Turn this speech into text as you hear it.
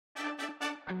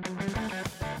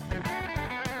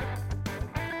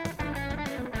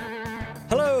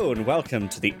Hello and welcome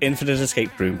to the Infinite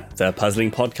Escape Room, the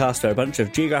puzzling podcast where a bunch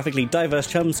of geographically diverse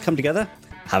chums come together,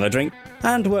 have a drink,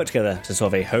 and work together to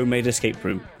solve a homemade escape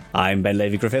room. I'm Ben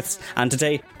Levy-Griffiths, and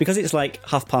today, because it's like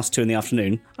 2:30 in the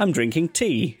afternoon, I'm drinking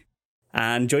tea.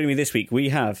 And joining me this week, we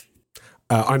have...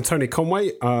 I'm Tony Conway.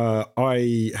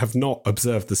 I have not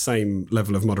observed the same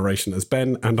level of moderation as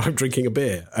Ben, and I'm drinking a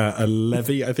beer, a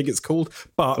Levy, I think it's called,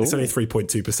 but It's only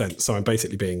 3.2%, so I'm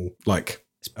basically being like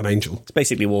an angel. It's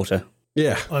basically water.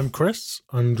 Yeah. I'm Chris.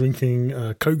 I'm drinking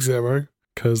Coke Zero,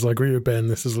 because I agree with Ben,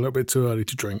 this is a little bit too early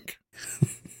to drink.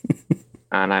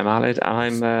 And I'm Alid,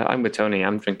 and I'm with Tony.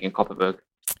 I'm drinking Copperberg.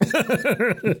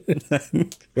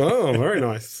 Oh, very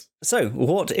nice. So,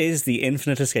 what is the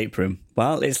Infinite Escape Room?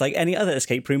 Well, it's like any other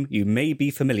escape room you may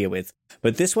be familiar with,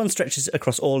 but this one stretches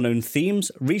across all known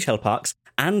themes, retail parks,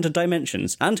 and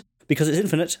dimensions, and because it's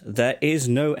infinite, there is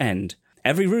no end.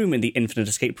 Every room in the Infinite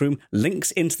Escape Room links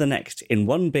into the next in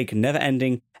one big,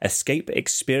 never-ending escape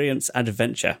experience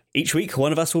adventure. Each week,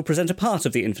 one of us will present a part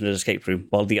of the Infinite Escape Room,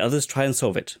 while the others try and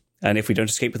solve it. And if we don't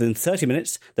escape within 30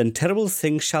 minutes, then terrible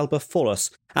things shall befall us.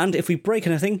 And if we break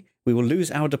anything, we will lose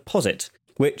our deposit.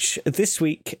 Which, this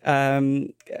week,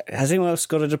 has anyone else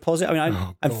got a deposit? I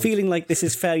mean, I'm feeling like this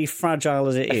is fairly fragile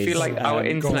as it is. I feel like our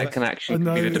internet connection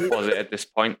could be the deposit at this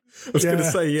point. I was going to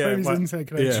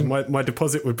say, my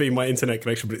deposit would be my internet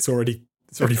connection, but it's already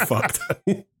fucked.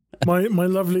 My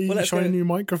lovely shiny new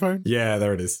microphone. Yeah,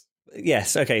 there it is.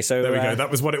 Yes, okay, so... There we go. That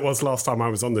was what it was last time I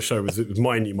was on the show, it was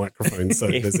my new microphone, so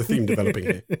there's a theme developing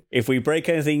here. If we break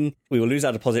anything, we will lose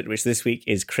our deposit, which this week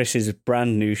is Chris's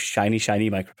brand new shiny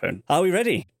microphone. Are we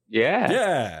ready?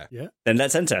 Yeah. Then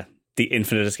let's enter the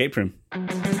Infinite Escape Room.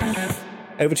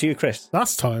 Over to you, Chris.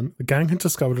 Last time, the gang had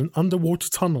discovered an underwater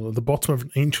tunnel at the bottom of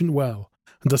an ancient well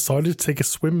and decided to take a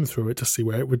swim through it to see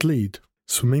where it would lead.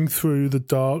 Swimming through the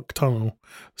dark tunnel,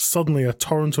 suddenly a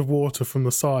torrent of water from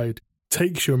the side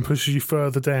takes you and pushes you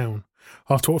further down.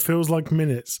 After what feels like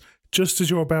minutes, just as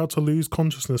you're about to lose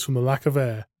consciousness from the lack of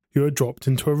air, you are dropped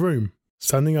into a room.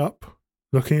 Standing up,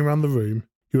 looking around the room,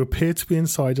 you appear to be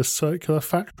inside a circular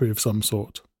factory of some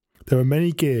sort. There are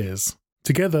many gears.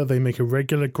 Together they make a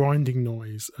regular grinding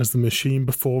noise as the machine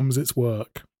performs its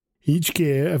work. Each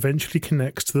gear eventually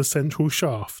connects to the central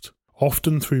shaft,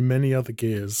 often through many other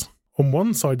gears. On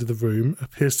one side of the room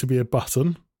appears to be a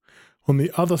button. On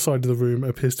the other side of the room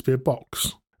appears to be a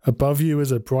box. Above you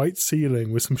is a bright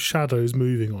ceiling with some shadows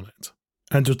moving on it.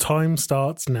 And your time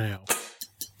starts now.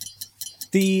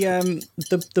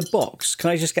 The box, can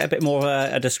I just get a bit more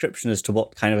of a description as to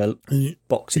what kind of a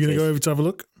box it is? Are you going to go over to have a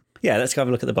look? Yeah, let's go have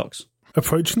a look at the box.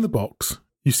 Approaching the box,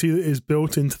 you see that it is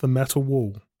built into the metal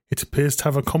wall. It appears to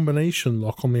have a combination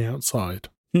lock on the outside.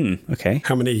 Okay.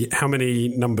 How many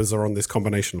numbers are on this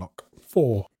combination lock?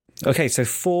 4. Okay, so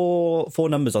four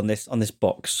numbers on this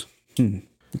box.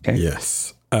 Okay.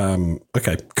 Yes.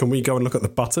 Okay. Can we go and look at the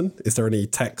button? Is there any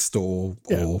text or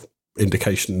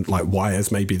indication, like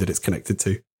wires maybe, that it's connected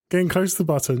to? Getting close to the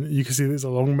button, you can see there's a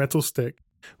long metal stick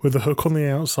with a hook on the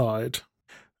outside.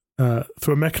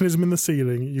 Through a mechanism in the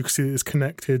ceiling, you can see that it's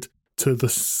connected to the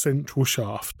central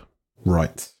shaft.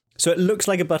 Right. So it looks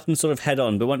like a button sort of head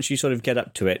on, but once you sort of get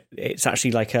up to it, it's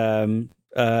actually like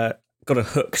got a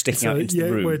hook sticking out into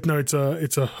the room.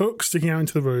 It's a hook sticking out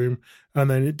into the room,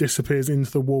 and then it disappears into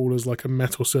the wall as like a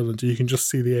metal cylinder. You can just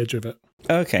see the edge of it.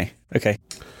 Okay.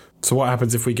 So what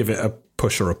happens if we give it a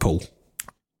push or a pull?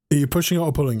 Are you pushing it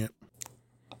or pulling it?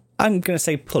 I'm going to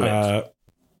say pull it.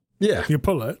 Yeah. You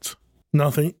pull it,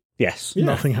 nothing. Yes. Yeah.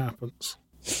 Nothing happens.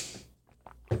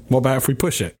 What about if we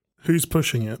push it? Who's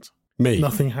pushing it? Me.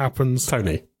 Nothing happens.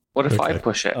 Tony. What if I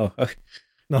push it? Oh, okay.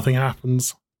 Nothing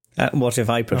happens. What if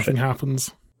I push Nothing it?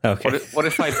 happens. Okay. What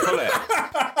if I pull it?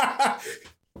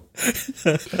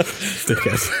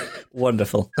 Dickhead.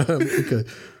 Wonderful.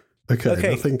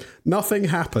 Okay. Nothing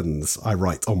happens, I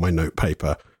write on my note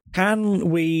paper.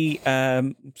 Can we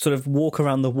sort of walk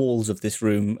around the walls of this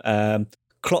room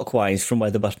clockwise from where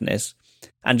the button is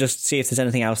and just see if there's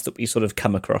anything else that we sort of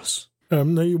come across?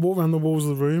 No, you walk around the walls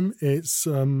of the room. It's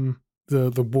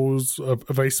the walls are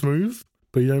very smooth,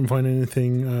 but you don't find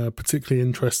anything particularly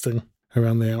interesting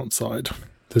around the outside.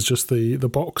 There's just the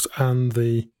box and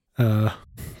the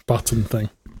button thing.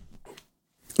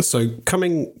 So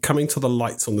coming to the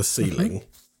lights on the ceiling,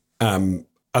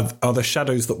 are the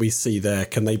shadows that we see there,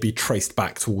 can they be traced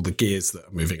back to all the gears that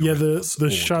are moving around? Yeah, the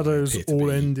shadows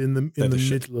all end in the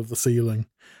middle of the ceiling,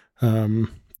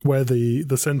 where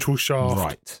the central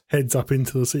shaft heads up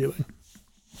into the ceiling.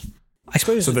 I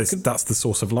suppose so. That's the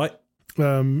source of light.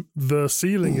 The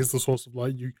ceiling is the source of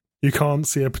light. You can't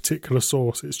see a particular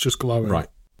source; it's just glowing. Right.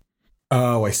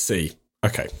 Oh, I see.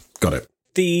 Okay, got it.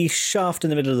 The shaft in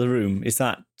the middle of the room, is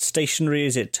that stationary?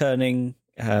 Is it turning?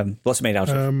 What's it made out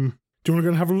of? Do you want to go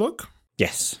and have a look?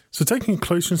 Yes. So taking a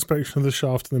closer inspection of the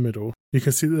shaft in the middle, you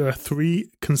can see that there are 3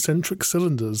 concentric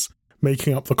cylinders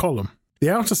making up the column. The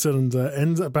outer cylinder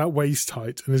ends at about waist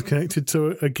height and is connected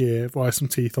to a gear via some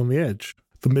teeth on the edge.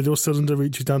 The middle cylinder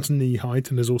reaches down to knee height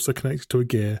and is also connected to a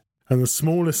gear. And the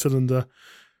smallest cylinder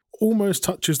almost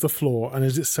touches the floor and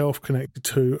is itself connected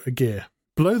to a gear.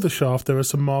 Below the shaft, there are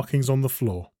some markings on the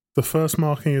floor. The first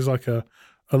marking is like a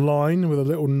line with a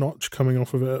little notch coming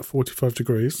off of it at 45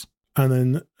 degrees. And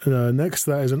then next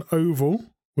to that is an oval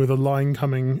with a line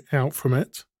coming out from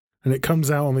it. And it comes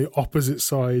out on the opposite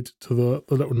side to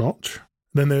the little notch.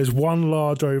 Then there's one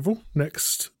large oval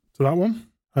next to that one.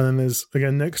 And then there's,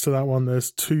 again, next to that one,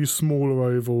 there's 2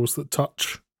 smaller ovals that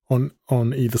touch on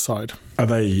either side. Are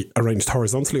they arranged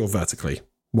horizontally or vertically?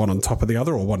 One on top of the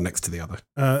other or one next to the other?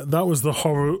 That was the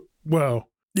horror. Well,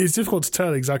 it's difficult to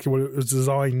tell exactly what it was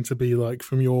designed to be like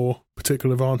from your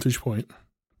particular vantage point.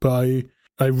 But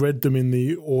I read them in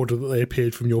the order that they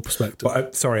appeared from your perspective.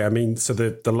 But, sorry, I mean, so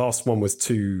the last one was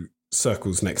 2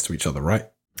 circles next to each other, right?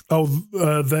 Oh,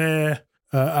 they're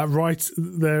at right.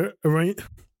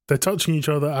 They're touching each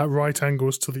other at right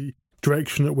angles to the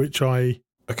direction at which I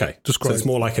described. So it's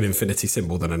more like an infinity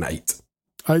symbol than an 8.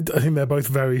 I think they're both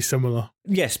very similar.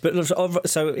 Yes, but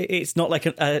so it's not like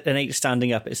an 8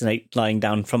 standing up, it's an 8 lying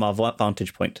down from our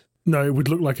vantage point. No, it would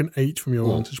look like an 8 from your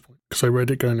vantage point, because I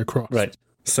read it going across. Right.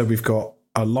 So we've got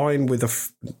a line with a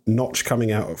notch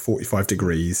coming out at 45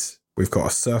 degrees. We've got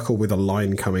a circle with a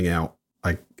line coming out,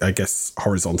 I guess,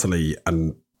 horizontally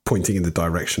and pointing in the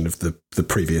direction of the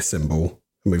previous symbol.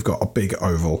 And we've got a big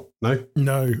oval. No?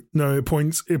 No, it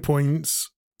points in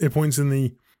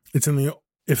the,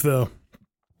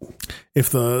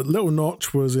 if the little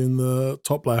notch was in the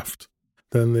top left,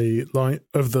 then the line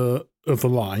of the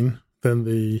line, then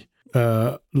the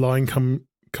line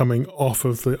coming off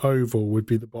of the oval would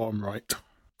be the bottom right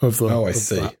of the. Oh, I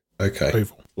see. Okay,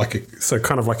 oval. So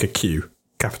kind of like a Q,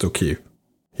 capital Q.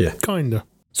 Yeah, kinda.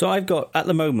 So I've got at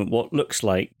the moment what looks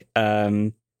like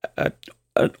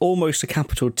almost a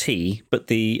capital T, but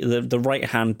the right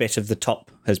hand bit of the top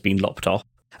has been lopped off.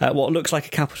 What looks like a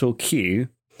capital Q.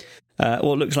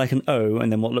 What looks like an O,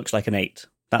 and then what looks like an 8.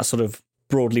 That's sort of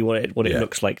broadly what it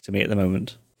looks like to me at the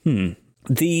moment.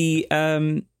 The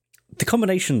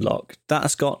combination lock,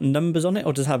 that's got numbers on it,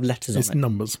 or does it have letters on it? It's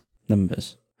numbers.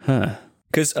 Numbers. Huh.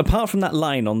 Because apart from that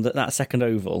line on that second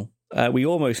oval, we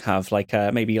almost have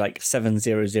maybe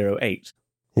 7008.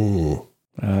 Ooh.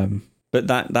 But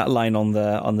that line on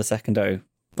the second O,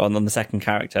 on the second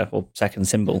character or second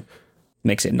symbol,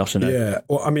 makes it not an O. Yeah,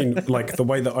 well, I mean, the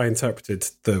way that I interpreted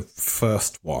the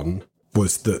first one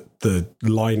was that the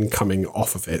line coming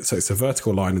off of it, so it's a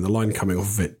vertical line, and the line coming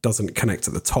off of it doesn't connect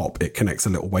at the top, it connects a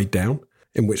little way down,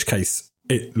 in which case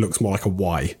it looks more like a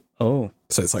Y. Oh.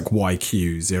 So it's like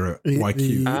YQ0,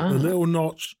 YQ.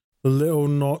 The little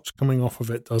notch coming off of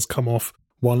it does come off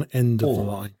one end of the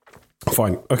line.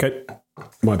 Fine, okay,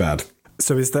 my bad.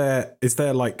 So is there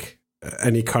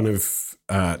any kind of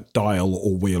dial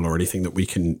or wheel or anything that we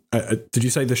can... did you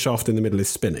say the shaft in the middle is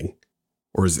spinning?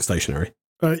 Or is it stationary?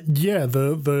 Yeah,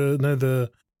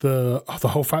 the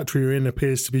whole factory you're in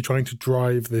appears to be trying to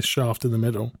drive this shaft in the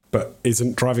middle. But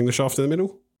isn't driving the shaft in the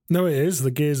middle? No, it is.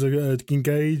 The gears are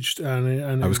engaged,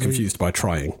 and I was confused by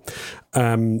trying.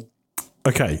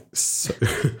 Okay, so...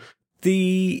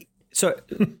 So,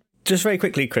 just very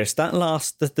quickly, Chris, that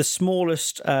the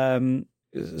smallest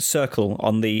circle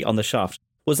on the shaft,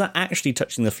 was that actually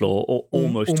touching the floor or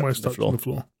almost touching the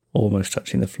floor? Almost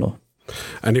touching the floor.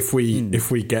 And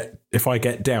if I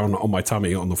get down on my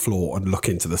tummy on the floor and look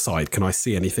into the side, can I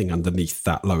see anything underneath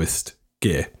that lowest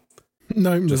gear?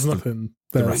 No, there's nothing.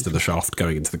 The rest of the shaft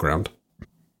going into the ground.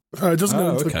 It doesn't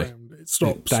go into the ground. It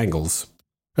stops. It dangles.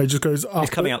 It just goes up.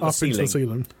 It's coming out up into the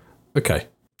ceiling. Okay.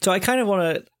 So I kind of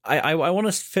want to. I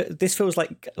want to. This feels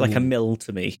like a mill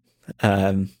to me,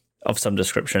 of some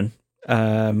description.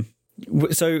 So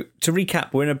to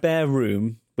recap, we're in a bare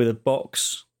room with a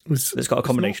box that's got a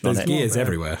combination on it. There's gears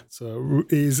everywhere. So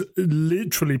it is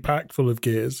literally packed full of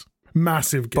gears,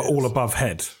 massive gears, but all above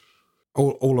head,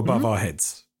 all above our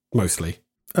heads, mostly.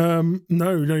 No,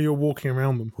 you're walking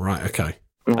around them. Right. Okay.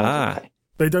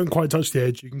 They don't quite touch the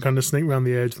edge. You can kind of sneak around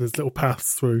the edge, and there's little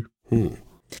paths through.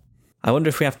 I wonder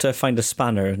if we have to find a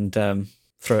spanner and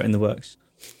throw it in the works.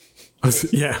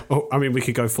 Yeah, well, I mean, we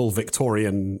could go full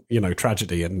Victorian,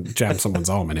 tragedy and jam someone's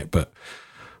arm in it, but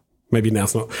maybe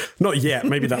now's not yet.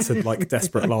 Maybe that's a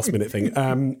desperate last minute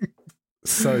thing.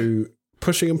 So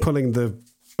pushing and pulling the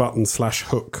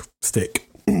button/hook stick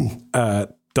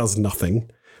does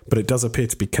nothing. but it does appear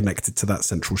to be connected to that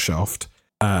central shaft.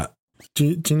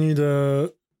 Do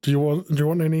you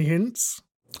want any hints?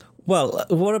 Well,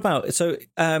 what about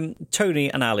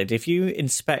Tony and Alid? If you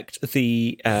inspect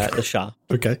the shaft,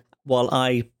 Okay. while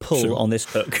I pull on this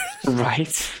hook,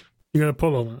 Right. You're going to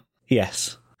pull on it.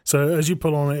 yes. So as you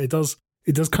pull on it, it does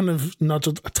kind of nudge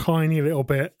a tiny little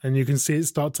bit, and you can see it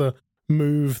start to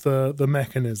move the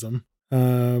mechanism.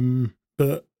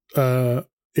 But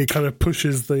it kind of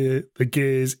pushes the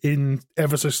gears in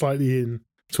ever so slightly in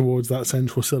towards that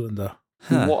central cylinder.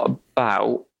 Huh. What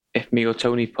about if me or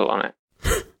Tony pull on it?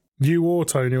 You or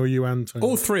Tony, or you and Tony?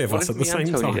 All three of What us if at the me and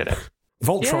same Tony time. did it?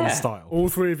 Voltron Yeah. style. All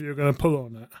three of you are going to pull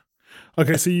on it.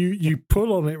 Okay, so you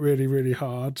pull on it really, really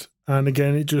hard, and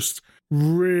again, it just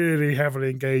really heavily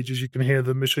engages. You can hear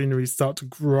the machinery start to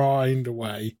grind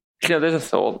away. There's a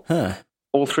thought. Huh.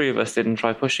 All three of us didn't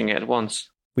try pushing it at once.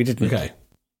 We didn't. Okay.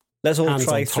 Let's all Hands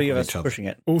try on top three of of us each other. pushing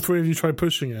it. All three of you try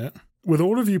pushing it. With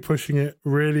all of you pushing it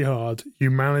really hard,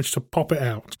 you manage to pop it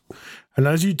out. And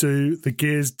as you do, the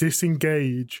gears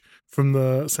disengage from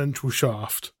the central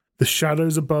shaft. The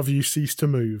shadows above you cease to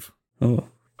move. Oh.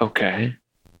 Okay.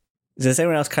 Does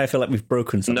anyone else kind of feel like we've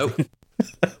broken something?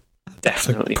 Nope.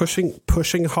 Definitely.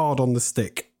 Pushing hard on the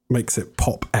stick makes it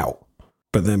pop out,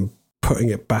 but then putting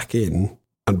it back in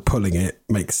and pulling it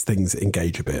makes things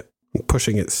engage a bit.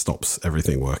 Pushing it stops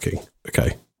everything working.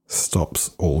 Okay.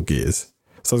 Stops all gears.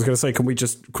 So I was going to say, can we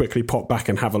just quickly pop back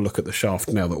and have a look at the shaft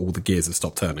now that all the gears have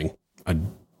stopped turning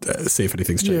and see if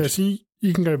anything's changed? Yeah, so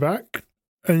you can go back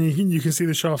and you can see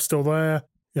the shaft still there,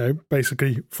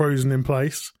 basically frozen in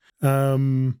place.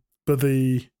 But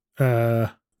the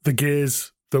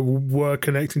gears that were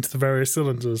connecting to the various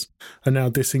cylinders are now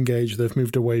disengaged. They've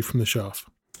moved away from the shaft.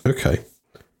 Okay.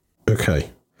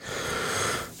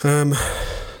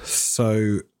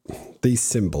 So these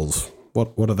symbols,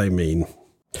 what do they mean?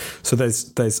 So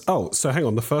so hang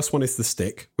on. The first one is the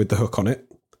stick with the hook on it.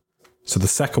 So the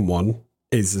second one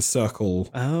is a circle.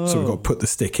 Oh. So we've got to put the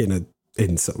stick in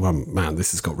well, man,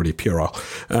 this has got really puerile.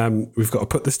 We've got to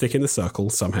put the stick in the circle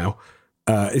somehow.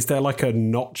 Is there like a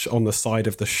notch on the side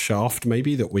of the shaft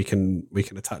maybe that we can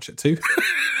attach it to?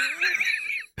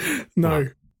 No.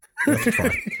 We'll have to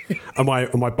try. Am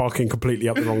I barking completely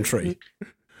up the wrong tree?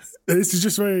 It's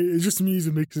just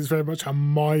amusing me because it's very much how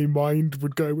my mind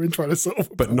would go when trying to solve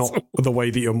a But not puzzle. the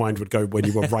way that your mind would go when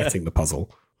you were writing the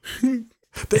puzzle. They're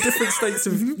different states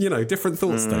of, different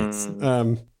thought states.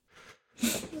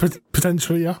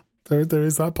 Potentially, yeah. There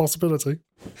is that possibility.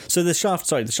 So the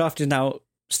shaft is now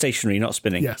stationary, not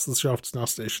spinning. Yes, the shaft is now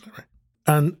stationary.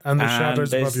 And the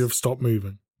shadows above you have stopped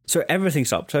moving. So everything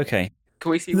stopped. Okay. Can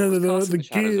we see No, what's the casting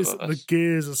shadows gears above the us?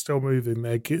 gears are still moving.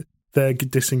 They're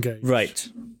disengaged. Right.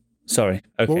 Sorry.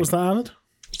 Okay. What was that, Alan?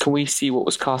 Can we see what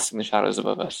was casting the shadows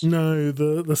above us? No,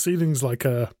 the ceiling's like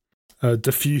a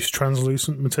diffuse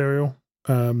translucent material,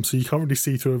 so you can't really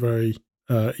see through it very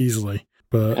easily.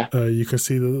 But you can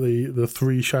see that the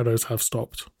three shadows have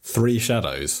stopped. 3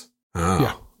 shadows.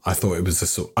 Yeah. I thought it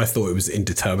was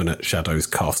indeterminate shadows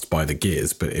cast by the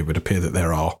gears, but it would appear that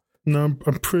there are. No, I'm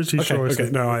pretty sure.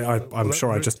 Okay. No, I'm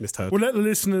sure I just misheard. We'll let the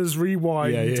listeners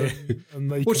rewind. Yeah.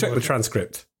 And they We'll can check the work it.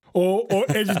 transcript. Or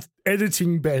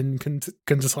editing Ben can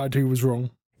decide who was wrong.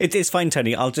 It's fine,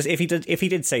 Tony. I'll just if he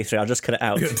did say 3, I'll just cut it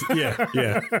out.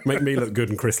 Yeah. Make me look good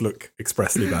and Chris look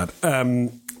expressly bad.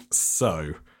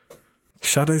 So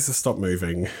shadows have stopped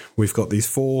moving. We've got these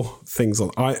 4 things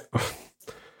on.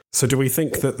 So do we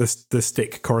think that the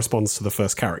stick corresponds to the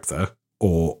first character,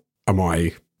 or am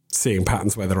I seeing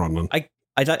patterns where they're on?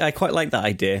 I quite like that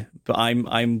idea, but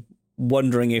I'm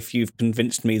wondering if you've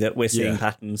convinced me that we're seeing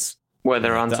patterns Where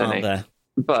there aren't that any. aren't there.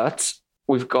 But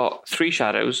we've got 3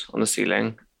 shadows on the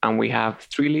ceiling, and we have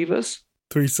 3 levers,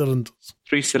 3 cylinders.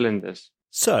 3 cylinders.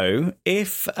 So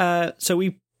if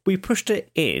we pushed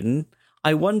it in,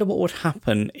 I wonder what would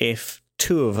happen if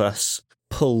 2 of us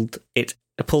pulled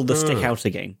the stick out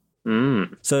again.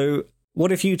 So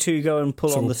what if you 2 go and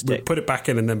pull on the We'll stick? put it back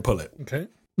in and then pull it. Okay.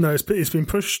 No, it's been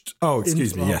pushed. Oh,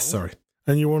 excuse into me. the Yes, hole. sorry.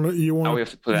 And you want to. Now we have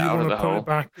to pull it out of the hole,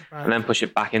 back, and then push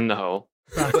it back in the hole,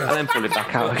 and then pull it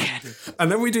back out again.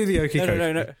 And then we do the okey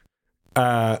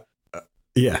No.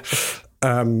 Yeah.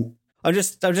 I'm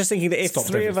just thinking that if Stopped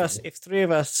 3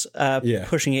 of us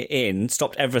pushing it in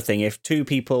stopped everything, if 2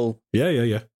 people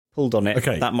Yeah. pulled on it,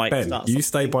 Okay, that might Ben, start. you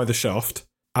stay by the shaft.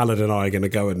 Alan and I are going to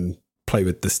go and play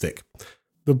with the stick.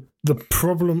 The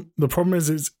problem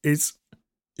is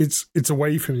it's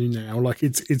away from you now. Like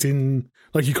it's in,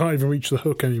 like you can't even reach the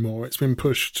hook anymore. It's been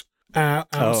pushed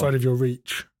outside of your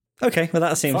reach. Okay, well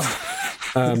that seems.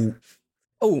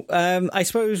 I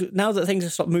suppose now that things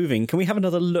have stopped moving, can we have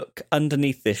another look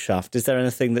underneath this shaft? Is there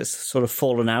anything that's sort of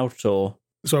fallen out or...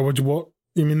 So what?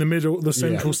 You mean the middle, the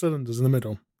central cylinders in the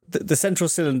middle? The central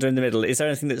cylinder in the middle, is there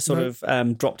anything that's sort of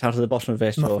dropped out of the bottom of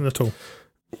it? Nothing at all.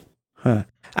 Huh.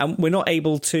 And we're not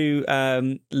able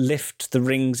to lift the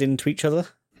rings into each other?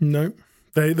 No.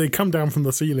 They come down from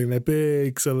the ceiling. They're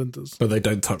big cylinders. But they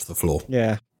don't touch the floor.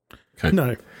 Yeah. Okay.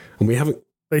 No. And we haven't...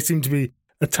 They seem to be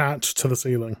attached to the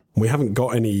ceiling. We haven't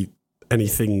got any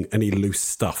loose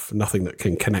stuff, nothing that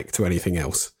can connect to anything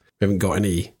else. We haven't got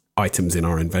any items in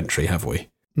our inventory, have we?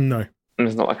 No. And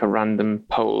there's not like a random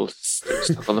pole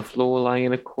stuck on the floor lying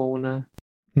in a corner.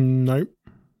 No.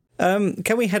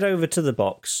 Can we head over to the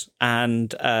box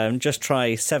and just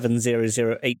try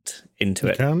 7008 into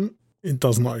it? Can. It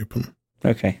does not open.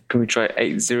 Okay. Can we try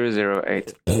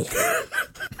 8008?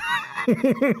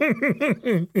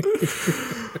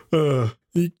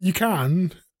 You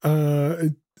can.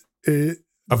 A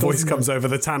voice comes over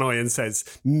the tannoy and says,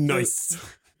 "Nice."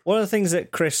 One of the things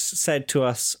that Chris said to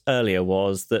us earlier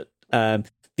was that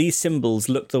these symbols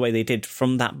looked the way they did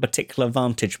from that particular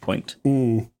vantage point.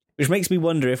 Which makes me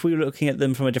wonder, if we were looking at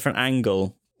them from a different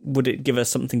angle, would it give us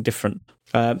something different?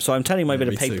 So I'm turning my bit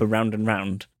of paper round and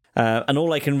round. And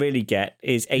all I can really get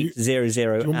is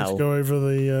 800L. Do you want me to go over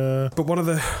the... But one of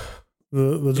the one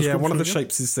of the again?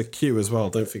 shapes is the Q as well.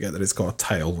 Don't forget that it's got a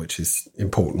tail, which is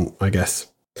important, I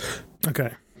guess.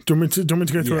 Okay. Do you want me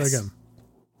to go through it again?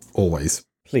 Always.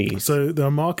 Please. So there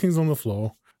are markings on the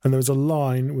floor, and there's a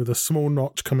line with a small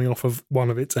notch coming off of one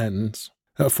of its ends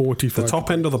at 45. The top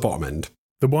end or the bottom end?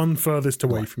 The one furthest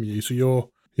away from you. So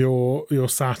you're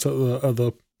sat at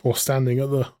the or standing at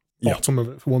the bottom of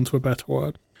it, for want of a better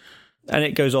word. And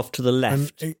it goes off to the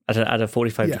left at a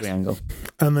 45-degree angle.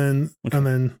 And then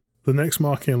the next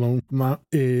marking along from that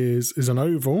is an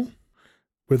oval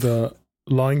with a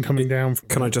line coming down.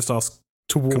 Can I just ask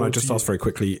very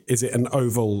quickly? Is it an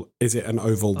oval? Is it an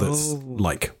oval that's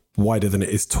like wider than it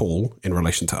is tall in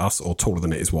relation to us, or taller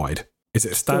than it is wide? Is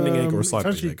it a standing egg or a side egg?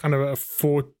 It's actually kind of at a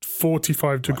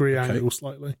 45-degree angle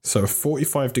slightly. So a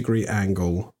 45-degree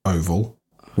angle oval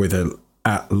with a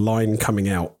line coming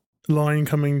out. Line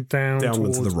coming down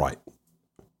and to the right.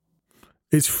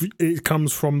 It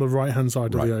comes from the right-hand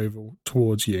side of the oval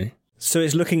towards you. So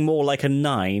it's looking more like a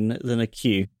 9 than a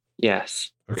Q.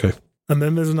 Yes. Okay. And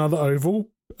then there's another oval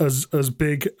as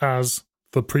big as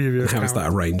the previous. How is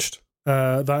that arranged?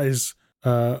 That is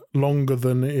longer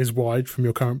than it is wide from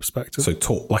your current perspective. So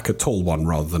tall, like a tall one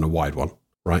rather than a wide one,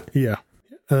 right? Yeah.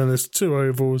 And then there's two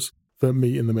ovals that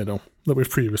meet in the middle that we've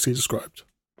previously described.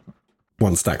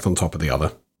 One stacked on top of the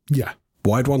other. Yeah.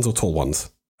 Wide ones or tall ones?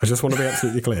 I just want to be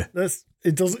absolutely clear.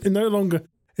 It no longer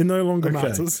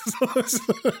matters.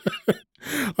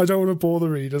 I don't want to bore the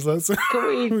readers.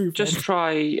 Can we just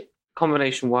try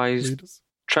combination-wise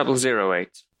treble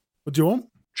 08? What do you want?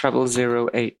 Treble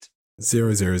 08.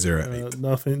 0008.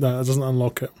 Nothing. No, that doesn't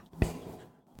unlock it.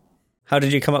 How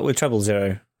did you come up with treble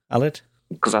 0, Alid?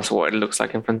 Because that's what it looks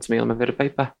like in front of me on my bit of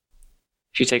paper.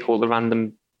 If you take all the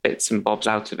random bits and bobs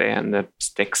out of it and the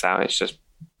sticks out, it's just,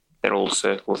 they're all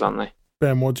circles, aren't they?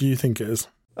 Ben, what do you think it is?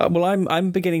 Well,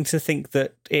 I'm beginning to think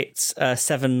that it's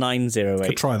 7908.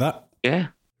 Could try that. Yeah.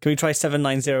 Can we try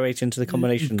 7908 into the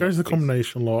combination? Go to the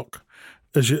combination lock.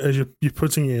 As you're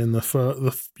putting it in,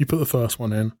 you put the first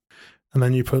one in, and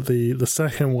then you put the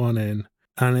second one in,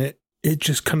 and it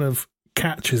just kind of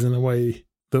catches in a way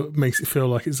that makes it feel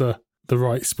like it's the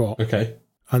right spot. Okay.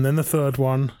 And then the third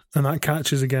one, and that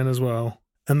catches again as well.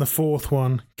 And the fourth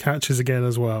one catches again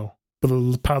as well. But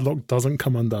the padlock doesn't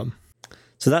come undone.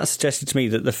 So that suggested to me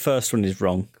that the first one is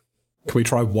wrong. Can we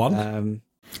try one?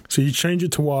 So you change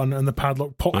it to 1 and the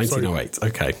padlock pops 1908, open.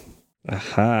 okay.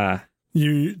 Aha.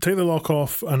 You take the lock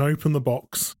off and open the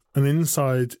box, and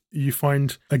inside you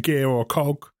find a gear or a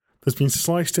cog that's been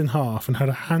sliced in half and had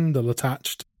a handle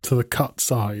attached to the cut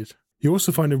side. You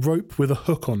also find a rope with a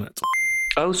hook on it.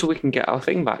 Oh, so we can get our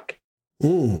thing back.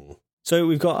 Ooh. So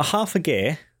we've got a half a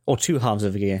gear, or 2 halves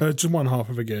of a gear. Just one half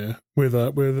of a gear with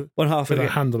one half with of a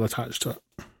handle attached to it.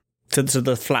 To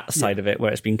the flat side of it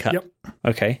where it's been cut. Yep.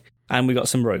 Okay. And we got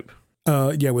some rope.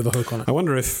 Yeah, with a hook on it. I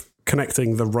wonder if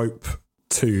connecting the rope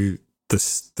to the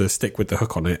stick with the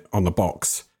hook on it on the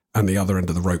box and the other end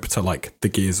of the rope to like the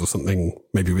gears or something,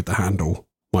 maybe with the handle,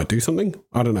 might do something.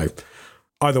 I don't know.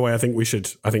 Either way, I think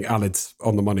Alid's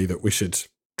on the money that we should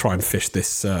try and fish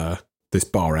this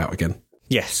bar out again.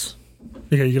 Yes.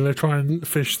 Okay, you're going to try and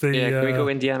fish the... Yeah, can we go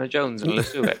Indiana Jones and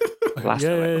let's do it? Yeah.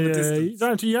 You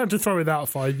don't have to throw it that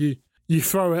far. You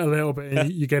throw it a little bit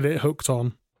and you get it hooked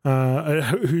on.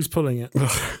 Who's pulling it?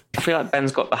 I feel like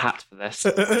Ben's got the hat for this.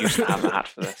 I used to have the hat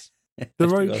for this.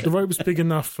 The rope's big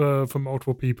enough for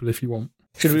multiple people if you want.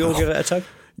 Should we all give it a tug?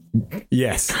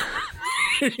 Yes.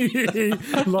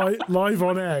 Live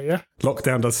on air, yeah?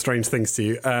 Lockdown does strange things to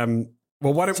you.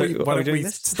 Well, why don't we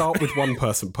start with one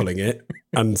person pulling it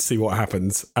and see what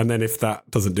happens? And then if that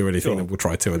doesn't do anything, then we'll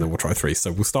try 2 and then we'll try 3.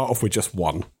 So we'll start off with just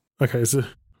 1. Okay, so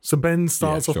Ben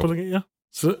starts off pulling it, yeah?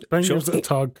 So Ben gives it a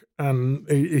tug and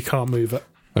he can't move it.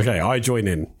 Okay, I join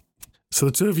in. So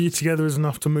the 2 of you together is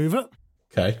enough to move it.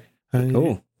 Okay. And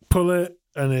you pull it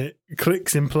and it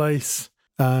clicks in place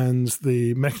and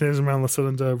the mechanism around the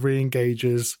cylinder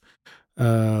re-engages.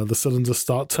 The cylinders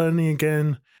start turning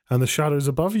again and the shadows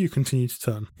above you continue to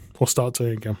turn or start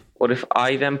turning again. What if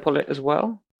I then pull it as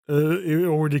well? It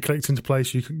already clicked into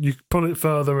place. You pull it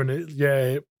further and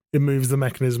it moves the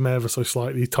mechanism ever so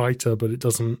slightly tighter, but it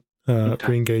doesn't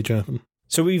re-engage anything.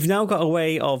 So we've now got a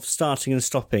way of starting and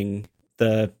stopping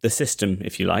the system,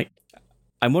 if you like.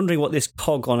 I'm wondering what this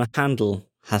cog on a handle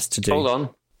has to do. Hold on.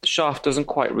 The shaft doesn't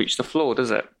quite reach the floor, does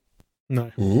it?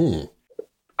 No. Ooh.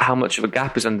 How much of a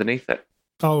gap is underneath it?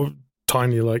 Oh,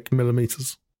 tiny, like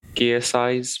millimeters. Gear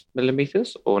size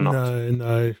millimeters or not?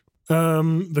 No.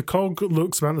 The cog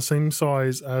looks about the same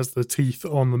size as the teeth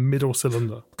on the middle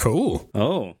cylinder. Cool.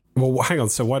 Oh. Well, hang on.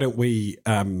 So why don't we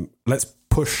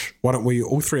why don't we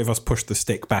all 3 of us push the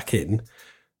stick back in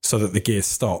so that the gears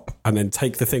stop and then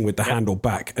take the thing with the handle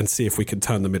back and see if we can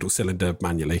turn the middle cylinder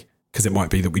manually, because it might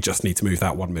be that we just need to move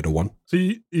that one middle one. So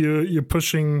you're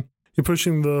pushing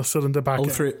the cylinder back.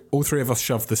 All three of us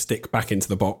shove the stick back into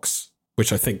the box,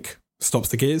 which I think stops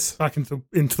the gears. Back into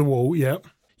the wall, yep.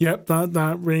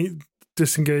 That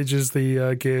disengages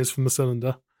the gears from the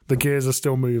cylinder. The gears are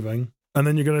still moving. And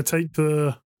then you're going to take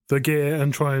the gear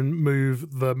and try and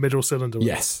move the middle cylinder.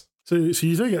 Yes. So you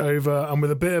take it over, and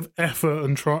with a bit of effort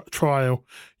and trial,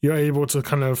 you're able to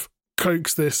kind of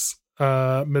coax this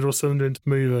middle cylinder into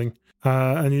moving.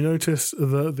 And you notice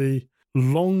that the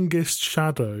longest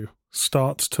shadow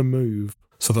starts to move.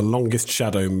 So the longest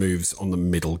shadow moves on the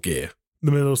middle gear.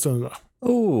 The middle cylinder.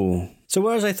 Oh. So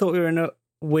whereas I thought we were in a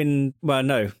wind... Well,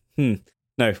 no. No.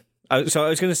 So I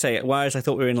was going to say, whereas I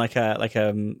thought we were in like a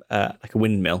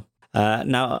windmill,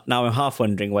 now I'm half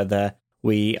wondering whether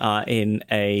we are in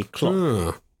a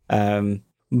clock.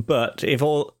 But if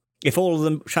all of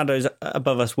the shadows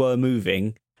above us were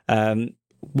moving,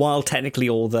 while technically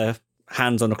all the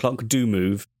hands on the clock do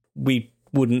move, we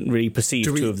wouldn't really perceive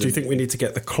 2 of them. Do you think we need to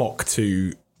get the clock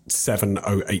to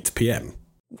 7:08 p.m.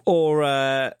 or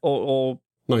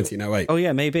 1908? Oh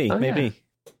yeah, maybe. Yeah.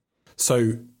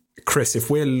 So, Chris, if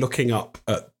we're looking up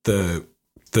at the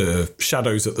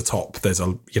shadows at the top, there's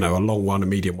a long one, a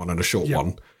medium one, and a short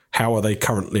one. How are they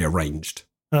currently arranged?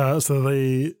 So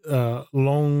the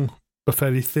long but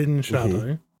fairly thin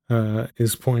shadow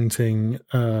is pointing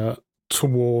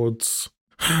towards.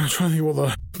 I'm trying to think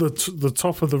what the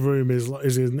top of the room is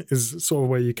sort of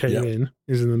where you came in,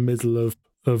 is in the middle of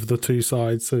the 2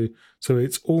 sides. So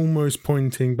it's almost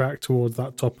pointing back towards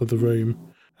that top of the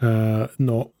room.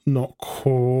 Not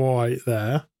quite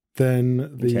there.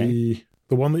 Then the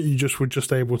one that you were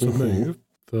just able to move,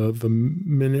 the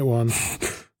minute one,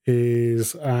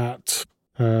 is at.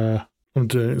 I'm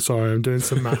doing some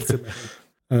maths in my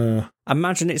head.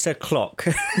 Imagine it's a clock.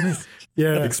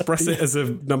 Yeah, express it as a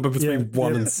number between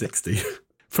 1 and 60.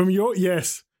 From your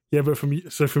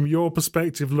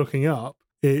perspective, looking up,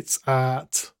 it's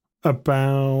at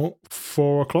about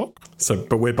 4 o'clock. So,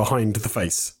 but we're behind the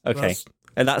face. Okay,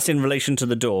 and that's in relation to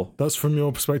the door. That's from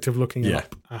your perspective, looking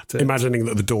up at it. Imagining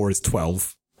that the door is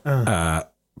 12,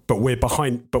 but we're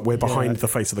behind the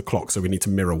face of the clock, so we need to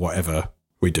mirror whatever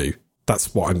we do.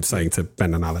 That's what I'm saying to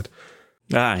Ben and Aled.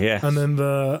 Ah, yeah. And then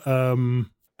the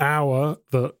hour,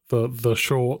 the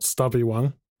short, stubby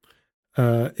one,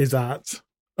 is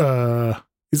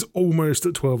almost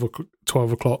at 12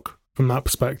 o'clock from that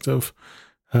perspective.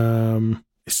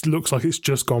 It looks like it's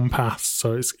just gone past,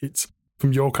 so it's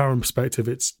from your current perspective,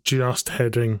 it's just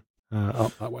heading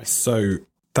up that way. So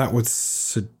that would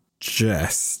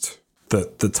suggest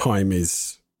that the time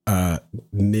is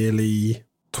nearly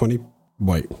 20.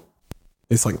 Wait,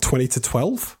 it's like 20 to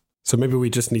 12. So maybe we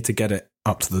just need to get it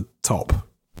up to the top.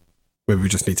 Maybe we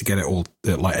just need to get it all,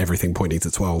 like everything pointing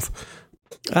to 12.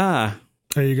 Ah.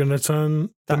 Are you going to turn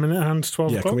the minute hand to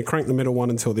 12 Yeah, o'clock? can we crank the middle one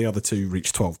until the other 2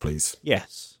 reach 12, please?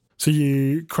 Yes. So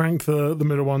you crank the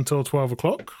middle one till 12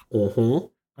 o'clock.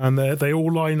 And they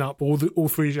all line up. All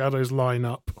 3 shadows line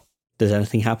up. Does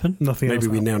anything happen? Nothing else.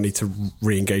 Maybe we now need to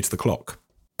re-engage the clock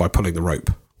by pulling the rope.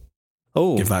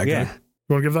 Oh, give that a go. You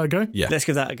want to give that a go? Yeah. Let's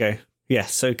give that a go.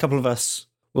 Yes, so a couple of us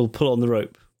will pull on the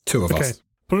rope. 2 of us.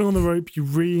 Pulling on the rope, you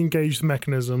re-engage the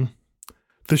mechanism.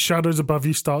 The shadows above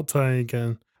you start turning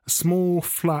again, A small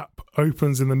flap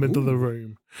opens in the middle of the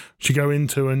room, which you go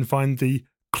into and find the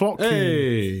clock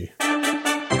key.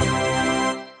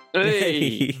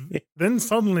 Hey. Then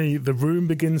suddenly the room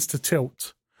begins to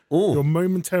tilt. Ooh. You're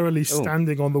momentarily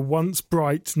standing on the once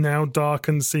bright, now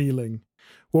darkened ceiling.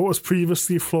 What was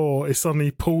previously floor is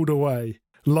suddenly pulled away.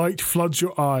 Light floods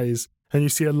your eyes, and you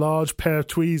see a large pair of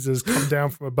tweezers come down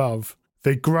from above.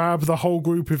 They grab the whole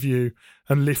group of you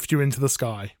and lift you into the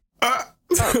sky.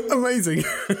 Amazing.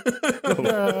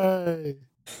 Yay.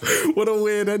 What a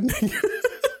weird ending.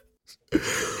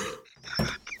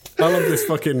 I love this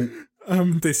fucking, I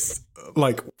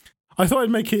thought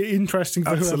I'd make it interesting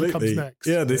for whoever comes next.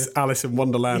 Yeah, this Alice in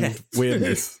Wonderland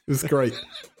weirdness. It's great.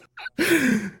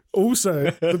 Also,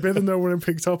 the bit that no one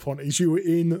picked up on is you were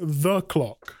in the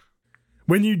clock.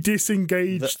 When you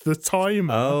disengaged the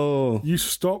timer, you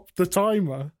stopped the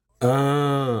timer.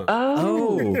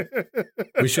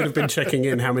 We should have been checking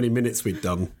in how many minutes we'd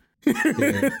done.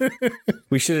 Yeah.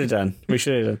 We should have done.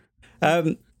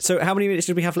 So how many minutes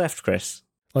did we have left, Chris?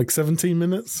 Like 17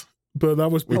 minutes. But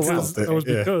that was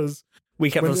because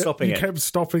we kept on stopping you kept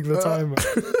stopping the timer.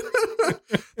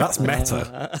 That's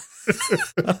meta.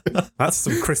 That's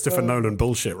some Christopher Nolan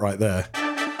bullshit right there.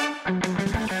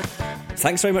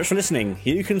 Thanks very much for listening.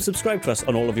 You can subscribe to us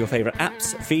on all of your favourite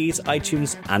apps, feeds,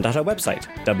 iTunes, and at our website,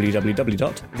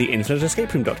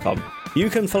 www.theinfiniteescaperoom.com. You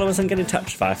can follow us and get in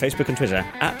touch via Facebook and Twitter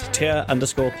at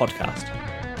 @tier_podcast.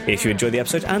 If you enjoyed the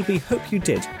episode, and we hope you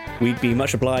did, we'd be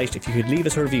much obliged if you could leave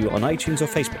us a review on iTunes or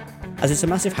Facebook, as it's a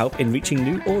massive help in reaching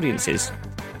new audiences.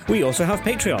 We also have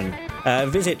Patreon.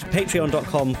 Visit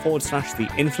patreon.com/The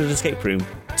Infinite Escape Room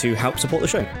to help support the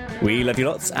show. We love you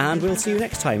lots, and we'll see you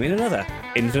next time in another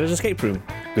Infinite Escape Room.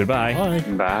 Goodbye. Bye.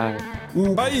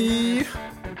 Bye. Bye.